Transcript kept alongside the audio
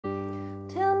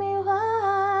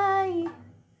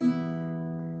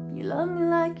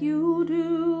like you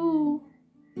do.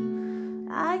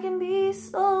 I can be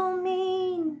so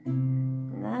mean,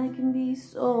 and I can be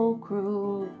so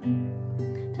cruel.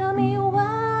 Tell me why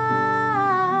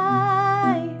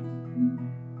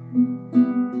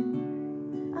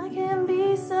I can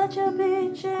be such a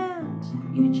bitch and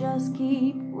you just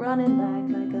keep running back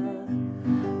like a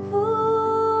fool.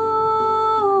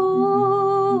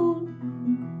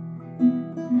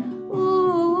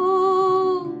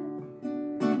 Ooh,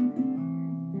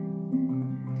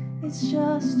 it's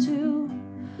just too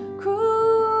cruel.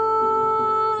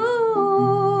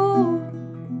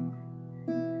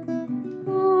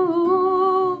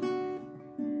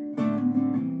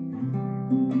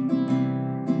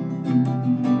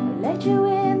 You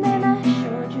in, then I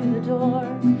showed you the door.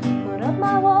 Put up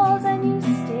my walls and you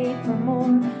stayed for more.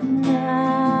 And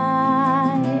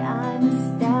I'm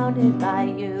astounded by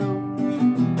you.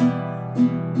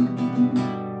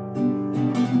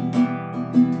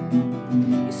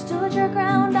 You stood your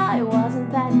ground, I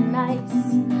wasn't that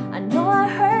nice. I know I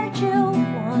hurt you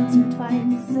once or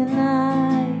twice. And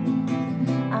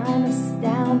I'm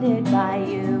astounded by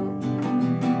you.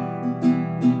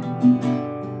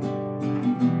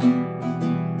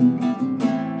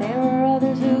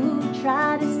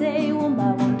 Tried to stay, one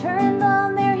by one turned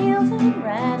on their heels and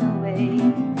ran away.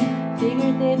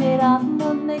 Figured they bit off and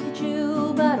won't make it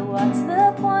chew, but what's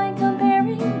the point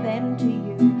comparing them to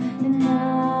you? And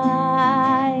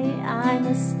I'm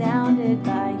astounded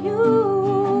by you.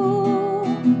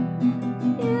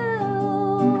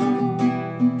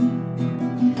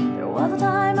 There was a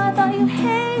time I thought you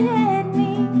hated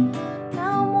me.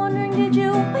 Now I'm wondering, did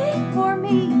you wait for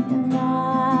me? And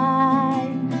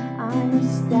I'm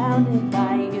astounded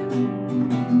by you.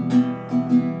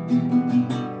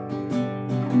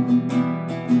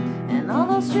 And all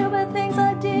those stupid things I